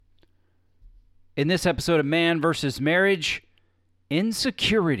In this episode of Man versus Marriage,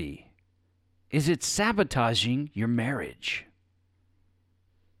 insecurity. Is it sabotaging your marriage?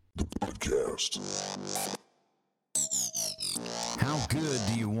 The podcast. How good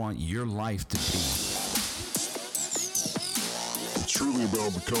do you want your life to be? It's truly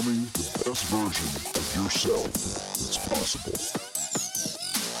about becoming the best version of yourself that's possible.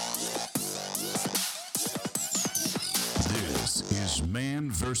 This is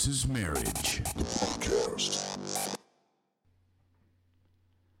Man versus Marriage. The podcast.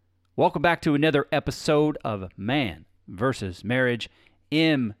 Welcome back to another episode of Man versus Marriage,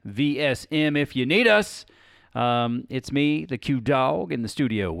 MVSM. If you need us, it's me, the Q Dog, in the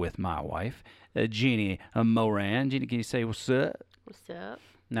studio with my wife, Jeannie Moran. Jeannie, can you say what's up? What's up?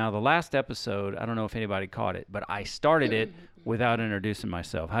 Now, the last episode, I don't know if anybody caught it, but I started it without introducing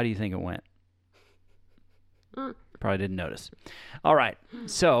myself. How do you think it went? Probably didn't notice. All right,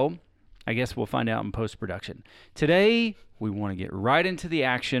 so I guess we'll find out in post-production. Today, we want to get right into the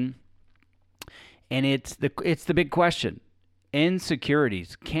action, and it's the big question.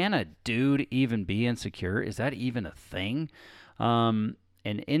 Insecurities. Can a dude even be insecure? Is that even a thing? And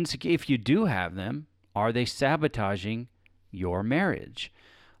if you do have them, are they sabotaging your marriage?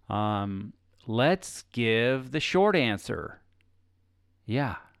 Let's give the short answer.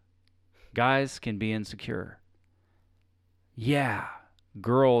 Yeah, guys can be insecure. Yeah,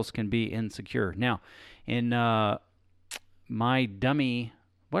 girls can be insecure. Now, in my dummy,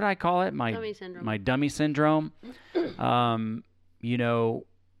 what do I call it? Dummy syndrome. My dummy syndrome. You know,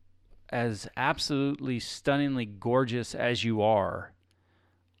 as absolutely stunningly gorgeous as you are,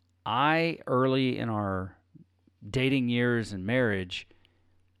 I, early in our dating years and marriage,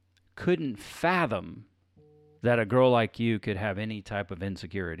 couldn't fathom that a girl like you could have any type of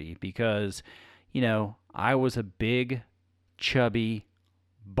insecurity because, you know, I was a big, chubby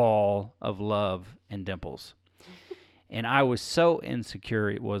ball of love and dimples. And I was so insecure,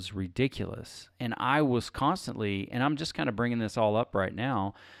 it was ridiculous. And I was constantly, and I'm just kind of bringing this all up right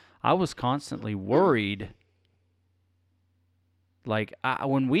now, I was constantly worried. Like,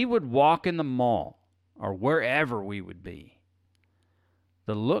 when we would walk in the mall or wherever we would be,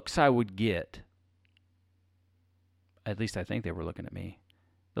 the looks I would get, at least I think they were looking at me,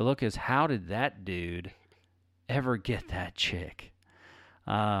 the look is, how did that dude ever get that chick?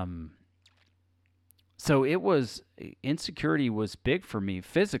 So insecurity was big for me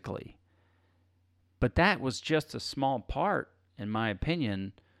physically, but that was just a small part, in my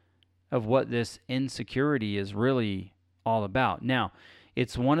opinion, of what this insecurity is really all about. Now,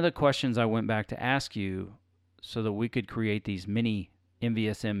 it's one of the questions I went back to ask you so that we could create these mini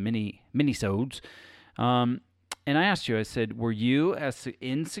MVSM mini-sodes. And I asked you, I said, were you as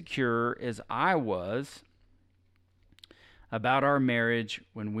insecure as I was about our marriage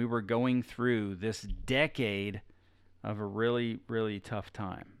when we were going through this decade of a really, really tough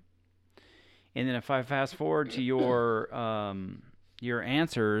time? And then if I fast forward to your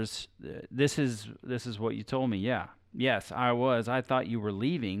answers, this is what you told me. Yeah, yes, I was. I thought you were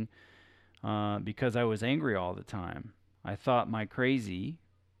leaving because I was angry all the time. I thought my crazy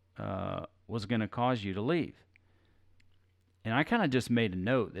was going to cause you to leave. And I kind of just made a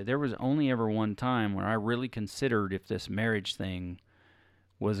note that there was only ever one time where I really considered if this marriage thing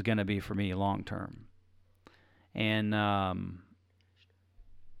was going to be for me long term. And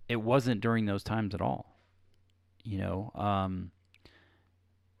it wasn't during those times at all, you know.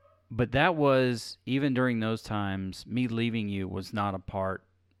 But that was, even during those times, me leaving you was not a part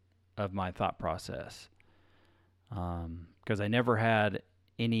of my thought process. Because I never had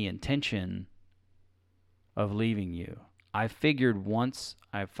any intention of leaving you. I figured once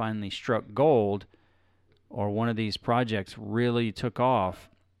I finally struck gold, or one of these projects really took off,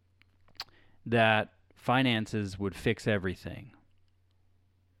 that finances would fix everything.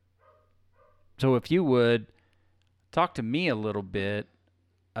 So if you would, talk to me a little bit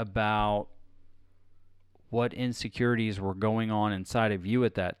about what insecurities were going on inside of you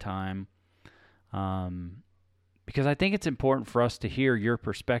at that time, because I think it's important for us to hear your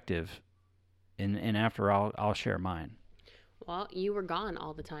perspective, and after I'll share mine. Well, you were gone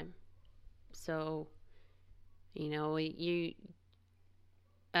all the time. So, you know, you,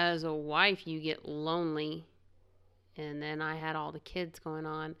 as a wife, you get lonely. And then I had all the kids going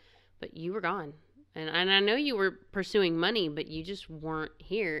on, but you were gone. And I know you were pursuing money, but you just weren't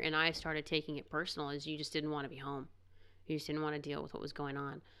here. And I started taking it personal, as you just didn't want to be home. You just didn't want to deal with what was going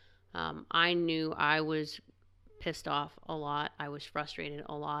on. I knew I was pissed off a lot. I was frustrated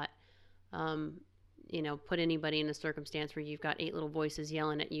a lot. You know, put anybody in a circumstance where you've got 8 little voices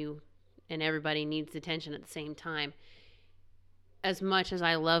yelling at you and everybody needs attention at the same time. as much as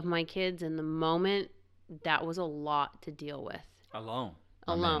I love my kids in the moment, that was a lot to deal with Alone.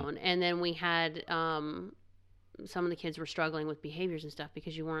 alone. And then we had some of the kids were struggling with behaviors and stuff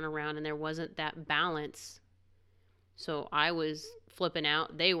because you weren't around and there wasn't that balance. So I was flipping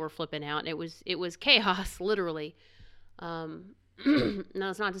out. They were flipping out. It was chaos, literally. No,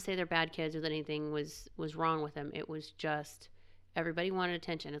 it's not to say they're bad kids or that anything was wrong with them. It was just everybody wanted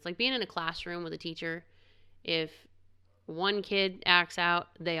attention. It's like being in a classroom with a teacher. If one kid acts out,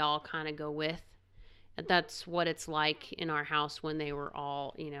 they all kind of go with. And that's what it's like in our house when they were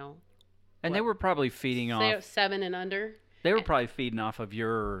all, And they were probably feeding off. 7 and under. They were probably feeding off of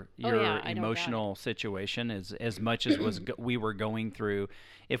your I don't doubt emotional situation as much as we were going through.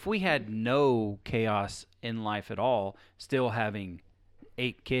 If we had no chaos in life at all, still having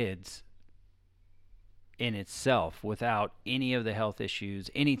 8 kids in itself without any of the health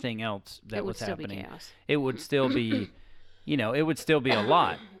issues, anything else that was happening, it would still be, it would still be a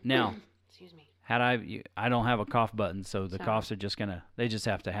lot. Now, excuse me. I don't have a cough button, so the coughs are they just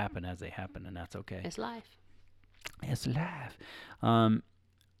have to happen as they happen, and that's okay. It's life. It's life.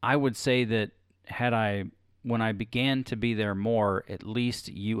 I would say that when I began to be there more, at least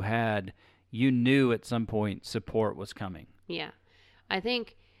you knew at some point support was coming. Yeah. I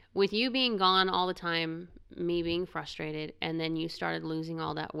think with you being gone all the time, me being frustrated, and then you started losing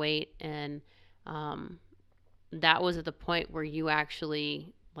all that weight, and that was at the point where you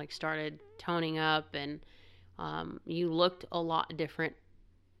actually started toning up, and you looked a lot different,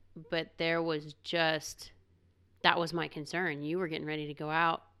 but there was just... That was my concern. You were getting ready to go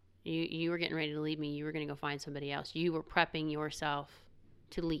out. You were getting ready to leave me. You were going to go find somebody else. You were prepping yourself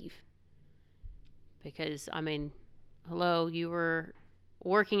to leave. Because, hello, you were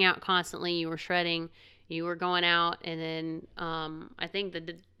working out constantly. You were shredding. You were going out. And then I think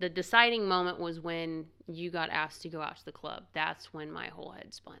the deciding moment was when you got asked to go out to the club. That's when my whole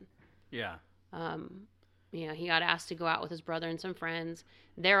head spun. Yeah. He got asked to go out with his brother and some friends.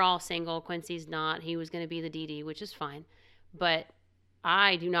 They're all single. Quincy's not. He was going to be the DD, which is fine. But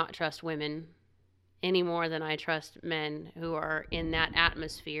I do not trust women any more than I trust men who are in that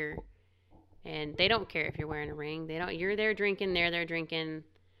atmosphere. And they don't care if you're wearing a ring. You're there drinking, they're there drinking.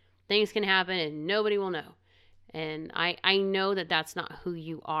 Things can happen and nobody will know. And I know that that's not who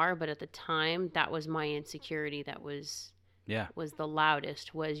you are, but at the time, that was my insecurity that was the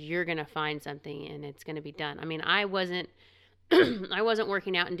loudest, was you're going to find something and it's going to be done. I wasn't I wasn't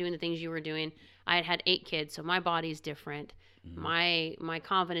working out and doing the things you were doing. I had 8 kids, so my body's different. Mm-hmm. My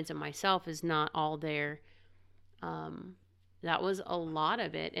confidence in myself is not all there. That was a lot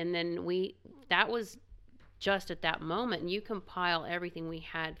of it. And then that was just at that moment. And you compile everything we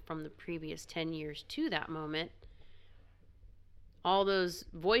had from the previous 10 years to that moment. All those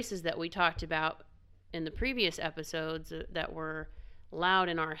voices that we talked about in the previous episodes that were loud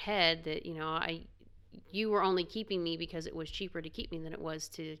in our head that, you were only keeping me because it was cheaper to keep me than it was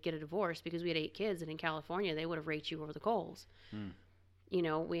to get a divorce, because we had 8 kids, and in California, they would have raked you over the coals.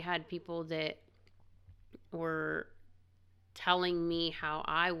 We had people that were telling me how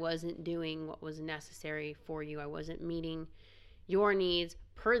I wasn't doing what was necessary for you. I wasn't meeting your needs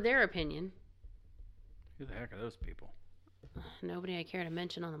per their opinion. Who the heck are those people? Nobody I care to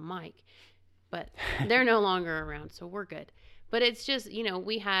mention on the mic. But they're no longer around, so we're good. But it's just,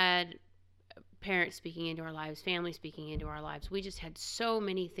 we had parents speaking into our lives, family speaking into our lives. We just had so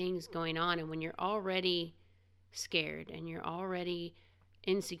many things going on. And when you're already scared and you're already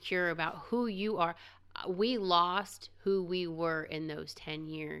insecure about who you are, we lost who we were in those 10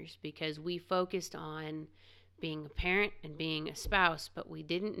 years because we focused on being a parent and being a spouse, but we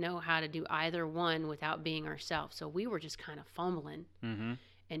didn't know how to do either one without being ourselves. So we were just kind of fumbling. Mm-hmm.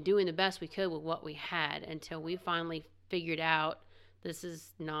 And doing the best we could with what we had until we finally figured out this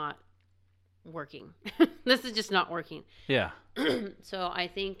is not working. This is just not working. Yeah. So I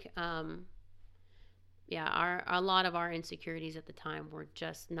think, a lot of our insecurities at the time were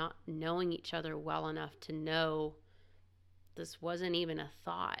just not knowing each other well enough to know this wasn't even a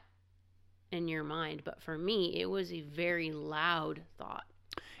thought in your mind. But for me, it was a very loud thought.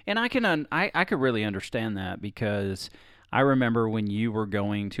 And I could really understand that, because I remember when you were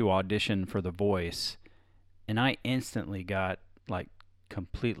going to audition for The Voice, and I instantly got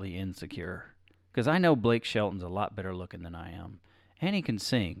completely insecure, because I know Blake Shelton's a lot better looking than I am, and he can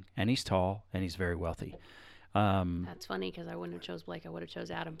sing, and he's tall, and he's very wealthy. That's funny, because I wouldn't have chose Blake. I would have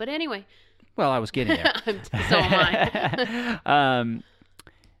chose Adam. But anyway. Well, I was getting there. So am I.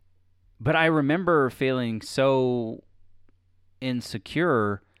 But I remember feeling so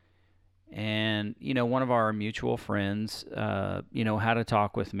insecure. And, one of our mutual friends, had a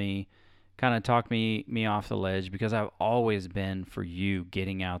talk with me, kind of talked me off the ledge because I've always been for you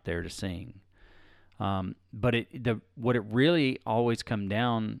getting out there to sing. But what it really always came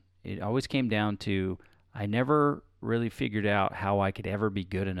down to, I never really figured out how I could ever be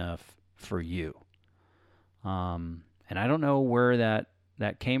good enough for you. And I don't know where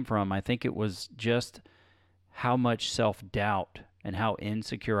that came from. I think it was just how much self-doubt and how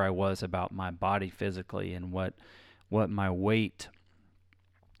insecure I was about my body physically and what my weight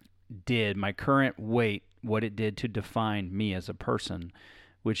did, my current weight, what it did to define me as a person,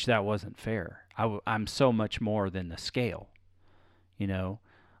 which that wasn't fair. I'm so much more than the scale, you know.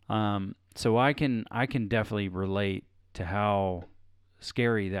 So I can definitely relate to how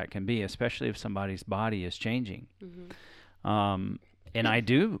scary that can be, especially if somebody's body is changing. Mm-hmm. And I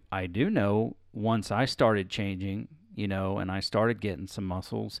do know once I started changing, you know, and I started getting some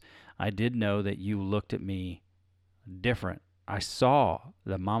muscles, I did know that you looked at me different. I saw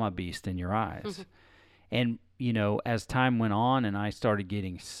the mama beast in your eyes. Mm-hmm. And, you know, as time went on and I started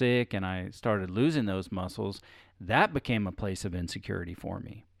getting sick and I started losing those muscles, that became a place of insecurity for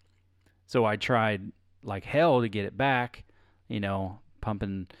me. So I tried like hell to get it back, you know,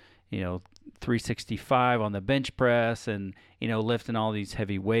 pumping, you know, 365 on the bench press and, you know, lifting all these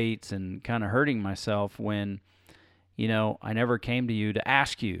heavy weights and kind of hurting myself when, you know, I never came to you to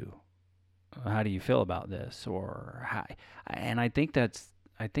ask you, how do you feel about this? Or how, and I think that's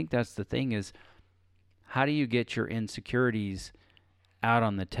the thing is, how do you get your insecurities out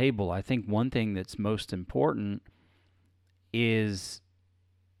on the table? I think one thing that's most important is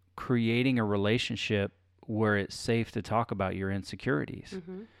creating a relationship where it's safe to talk about your insecurities.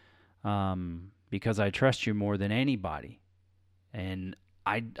 Mm-hmm. Because I trust you more than anybody. And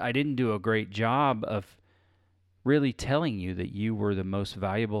I didn't do a great job of really telling you that you were the most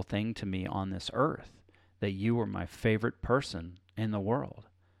valuable thing to me on this earth, that you were my favorite person in the world.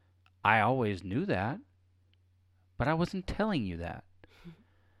 I always knew that, but I wasn't telling you that.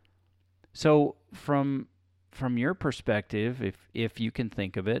 So from your perspective, if you can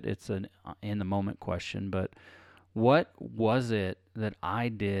think of it, it's an in the moment question, but what was it that I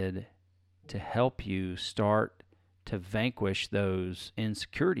did to help you start to vanquish those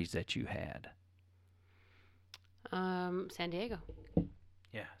insecurities that you had? San Diego.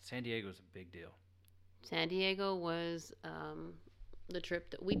 Yeah, San Diego's a big deal. San Diego was the trip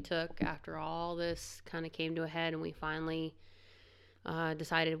that we took after all this kind of came to a head, and we finally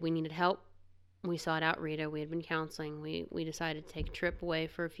decided we needed help. We sought out Rita. We had been counseling. We decided to take a trip away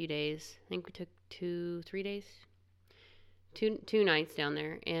for a few days. I think we took 2-3 days, two nights down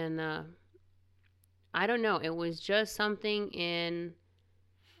there, and I don't know. It was just something in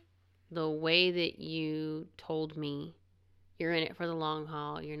the way that you told me you're in it for the long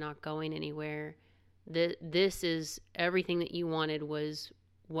haul. You're not going anywhere. This is everything that you wanted was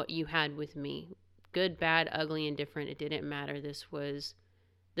what you had with me. Good, bad, ugly, indifferent. It didn't matter. This was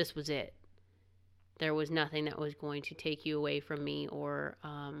it. There was nothing that was going to take you away from me or,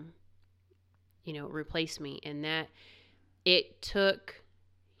 replace me. And that it took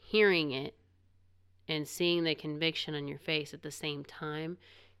hearing it and seeing the conviction on your face at the same time,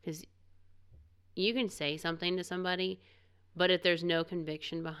 because you can say something to somebody, but if there's no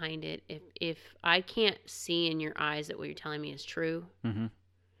conviction behind it, if I can't see in your eyes that what you're telling me is true, mm-hmm.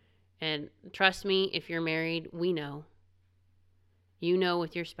 And trust me, if you're married, we know. You know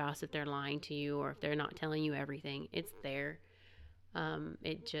with your spouse if they're lying to you or if they're not telling you everything. It's there.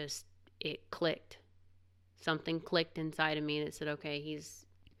 It clicked. Something clicked inside of me and it said, okay, he's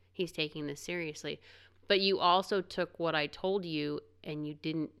taking this seriously. But you also took what I told you and you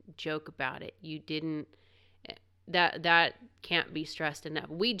didn't joke about it. You didn't. That can't be stressed enough.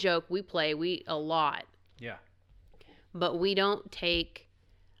 We joke, we play, a lot. Yeah. But we don't take,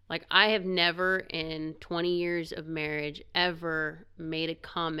 like, I have never in 20 years of marriage ever made a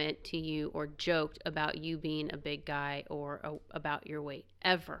comment to you or joked about you being a big guy or about your weight,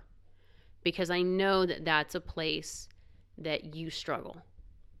 ever. Because I know that that's a place that you struggle.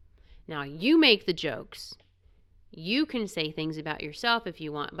 Now, you make the jokes. You can say things about yourself if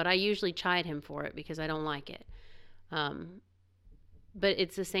you want, but I usually chide him for it because I don't like it. But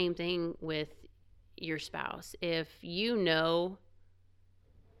it's the same thing with your spouse. If you know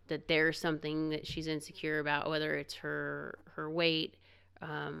that there's something that she's insecure about, whether it's her weight,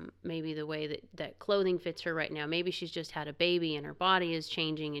 maybe the way that clothing fits her right now, maybe she's just had a baby and her body is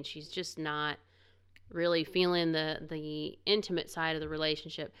changing and she's just not really feeling the intimate side of the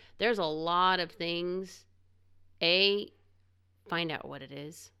relationship. There's a lot of things. Find out what it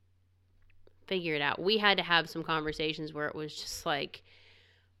is. Figure it out. We had to have some conversations where it was just like,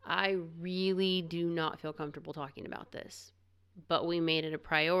 I really do not feel comfortable talking about this. but we made it a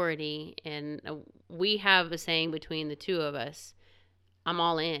priority. And we have a saying between the two of us, I'm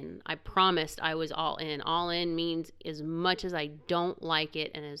all in. I promised I was all in. All in means as much as I don't like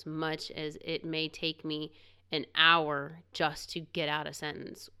it and as much as it may take me an hour just to get out a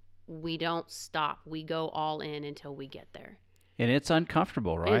sentence, we don't stop. We go all in until we get there. And it's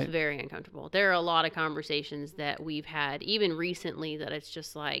uncomfortable, right? It's very uncomfortable. There are a lot of conversations that we've had, even recently, that it's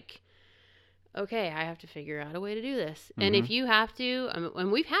just like, okay, I have to figure out a way to do this. And if you have to,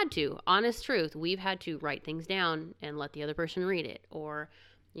 and we've had to, honest truth, we've had to write things down and let the other person read it, or,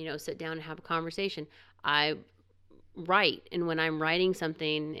 sit down and have a conversation. I write, and when I'm writing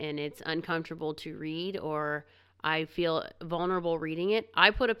something and it's uncomfortable to read, or I feel vulnerable reading it, I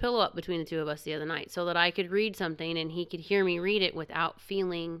put a pillow up between the two of us the other night so that I could read something and he could hear me read it without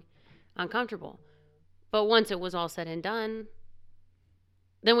feeling uncomfortable. But once it was all said and done,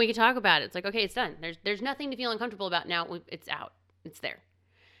 then we could talk about it. It's like, okay, it's done. There's nothing to feel uncomfortable about now. It's out. It's there.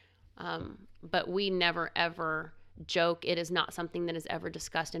 But we never, ever joke. It is not something that is ever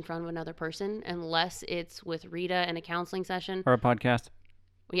discussed in front of another person unless it's with Rita in a counseling session. Or a podcast.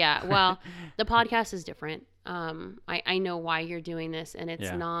 Yeah, well, the podcast is different. I know why you're doing this, and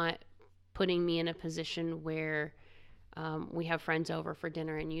it's not putting me in a position where we have friends over for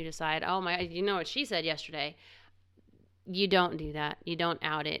dinner and you decide, oh my, you know what she said yesterday. You don't do that. You don't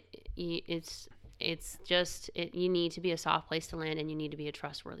out it. It's just, you need to be a soft place to land, and you need to be a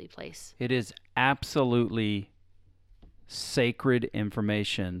trustworthy place. It is absolutely sacred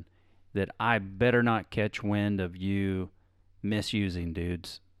information that I better not catch wind of you misusing,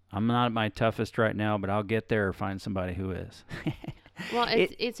 dudes. I'm not at my toughest right now, but I'll get there or find somebody who is. Well,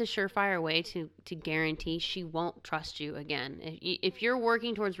 it's a surefire way to guarantee she won't trust you again. If you're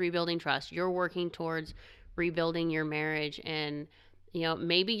working towards rebuilding trust, you're working towards rebuilding your marriage, and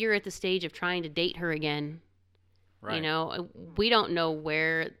maybe you're at the stage of trying to date her again. Right. We don't know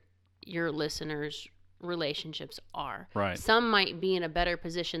where your listeners' relationships are. Right. Some might be in a better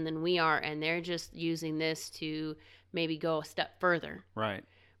position than we are, and they're just using this to maybe go a step further. Right.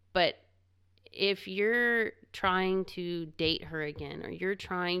 But if you're trying to date her again, or you're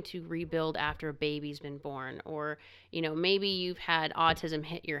trying to rebuild after a baby's been born, or, maybe you've had autism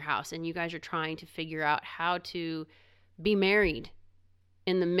hit your house and you guys are trying to figure out how to be married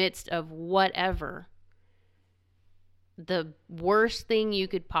in the midst of whatever, the worst thing you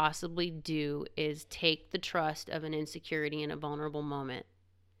could possibly do is take the trust of an insecurity in a vulnerable moment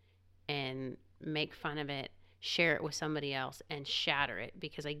and make fun of it, share it with somebody else, and shatter it,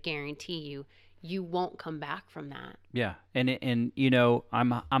 because I guarantee you won't come back from that. Yeah. And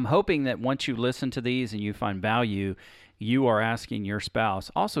I'm hoping that once you listen to these and you find value, you are asking your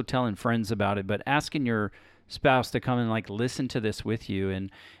spouse, also telling friends about it, but asking your spouse to come and listen to this with you. And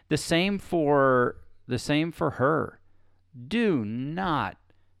the same for her. Do not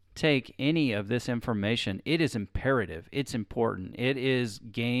take any of this information. It is imperative. It's important. It is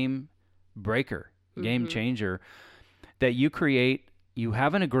game breaker, game changer, that you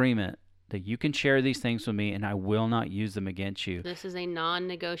have an agreement that you can share these things with me and I will not use them against you. This is a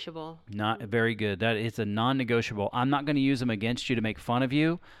non-negotiable. Not very good. That is a non-negotiable. I'm not going to use them against you to make fun of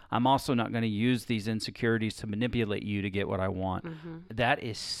you. I'm also not going to use these insecurities to manipulate you to get what I want. That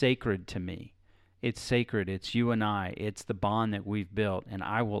is sacred to me. It's sacred. It's you and I. It's the bond that we've built, and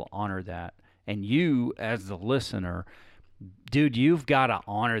I will honor that. And you, as the listener, dude, you've got to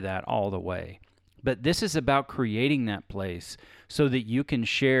honor that all the way. But this is about creating that place so that you can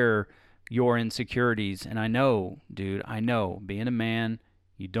share your insecurities. And I know, dude, being a man,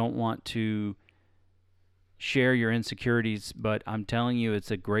 you don't want to share your insecurities, but I'm telling you, it's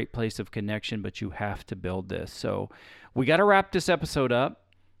a great place of connection, but you have to build this. So we got to wrap this episode up.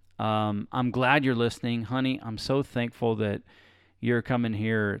 I'm glad you're listening, honey. I'm so thankful that you're coming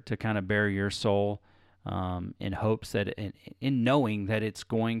here to kind of bare your soul, in hopes that, in knowing that it's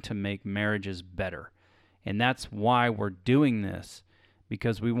going to make marriages better. And that's why we're doing this,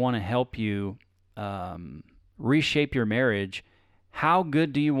 because we want to help you reshape your marriage. How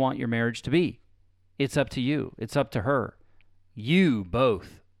good do you want your marriage to be? It's up to you. It's up to her. You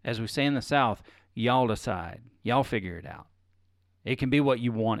both, as we say in the South, y'all decide. Y'all figure it out. It can be what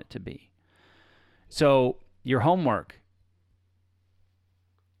you want it to be. So your homework,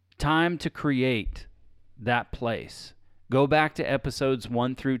 time to create that place. Go back to episodes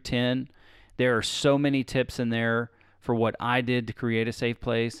 1 through 10. There are so many tips in there for what I did to create a safe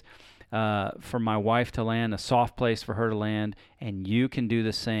place, for my wife to land, a soft place for her to land, and you can do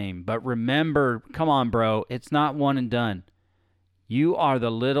the same. But remember, come on, bro, it's not one and done. You are the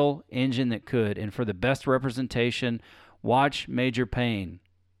little engine that could, and for the best representation, watch Major Payne.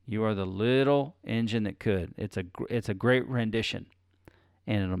 You are the little engine that could. It's a great rendition,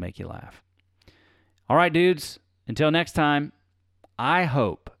 and it'll make you laugh. All right, dudes. Until next time, I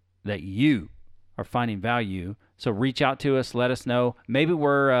hope that you are finding value. So reach out to us. Let us know. Maybe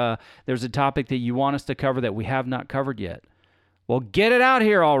there's a topic that you want us to cover that we have not covered yet. Well, get it out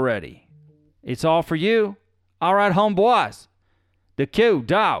here already. It's all for you. All right, homeboys. The Q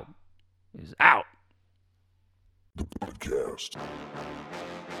Dog is out. The podcast.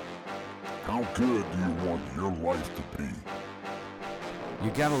 How good do you want your life to be?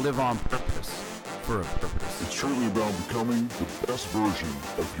 You gotta live on purpose, for a purpose. It's truly about becoming the best version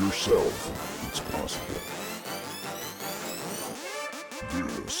of yourself that's possible.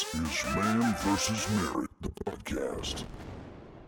 This is Man vs. Marriage, the podcast.